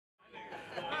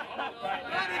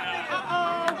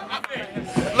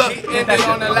Been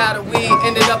on a lot of weed,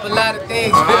 ended up a lot of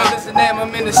things. Fearless and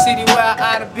I'm in the city where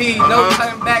I ought to be. No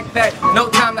time backpack, no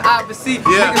time to obviously.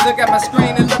 Niggas look at my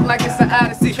screen and look like it's an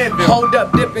odyssey. Hold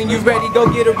up, dipping, you ready?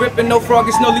 Go get a ripping. No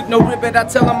froggies, no leap, no rip it. I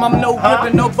tell them I'm no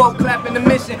gripping, no boat clapping the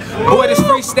mission. Boy, this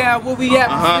freestyle, where we at?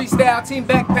 Freestyle, team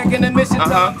backpack in the mission. Tell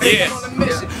them on a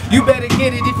mission. You better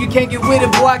get it if you can't get with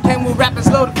it. Boy, I came with rapping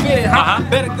slow to fit it.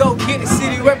 Better go get it,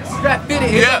 city rapping strap fit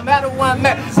it. It don't matter where I'm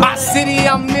at. My city,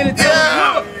 I'm in it.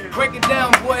 Break it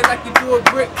down, boy, like you do a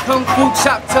brick. Kung fu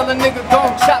chop, tell a nigga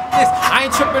gon' chop this. I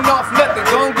ain't tripping off nothing,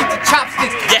 gon' get your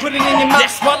chopsticks. Put it in your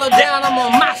mouth, swallow down, I'm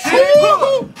on my shit.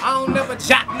 I don't never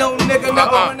jock no nigga,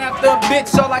 never run after a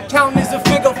bitch. All I count is a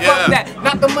figure, fuck that.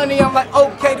 Not the money, I'm like,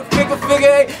 okay, the figure,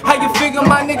 hey. How you figure,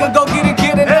 my nigga, go get it,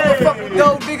 never fuck with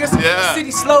gold diggers.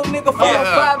 City slow, nigga,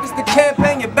 405 is the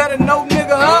campaign, you better know,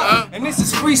 nigga, And this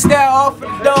is freestyle off of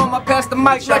the dome, I pass the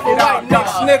mic like a white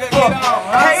nigga, get on,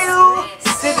 Hey,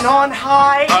 sitting on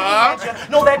high,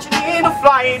 know that you need to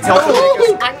fly. Tell the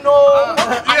niggas, I know,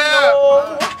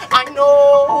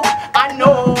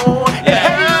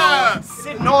 yeah.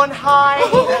 Sitting on high,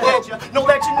 know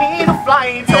that you need to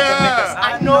fly. Tell the niggas,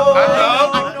 I know.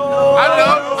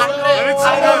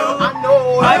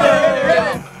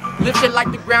 Lift it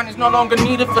like the ground is no longer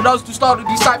needed. For those who started to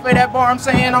decipher that bar, I'm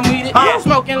saying I'm needed.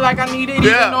 Smoking like I need it,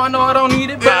 even though I know I don't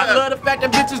need it. But I love the fact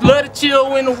that bitches love to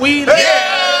chill when the weed is.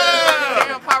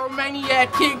 Damn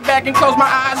pyromaniac, kick back and close my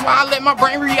eyes while I let my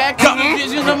brain react.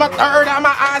 Vision of my third eye,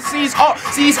 my eyes sees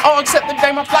all except the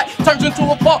day my flight turns into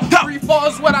a ball. Free fall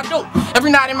is what I do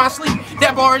every night in my sleep.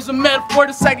 That bar is a metaphor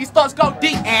to say these thoughts go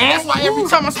deep. That's why every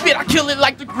time I spit, I kill it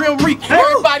like the Grim Reap.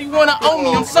 Everybody wanna own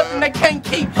me, I'm something they can't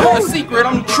keep. A secret,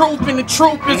 I'm the truth, and the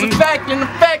truth is a fact. And the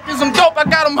fact is I'm dope, I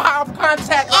got them high off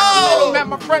contact. I'm at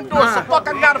my front door, so fuck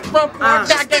I got a front door. I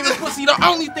got game of pussy, the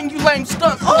only thing you lame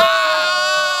stunts.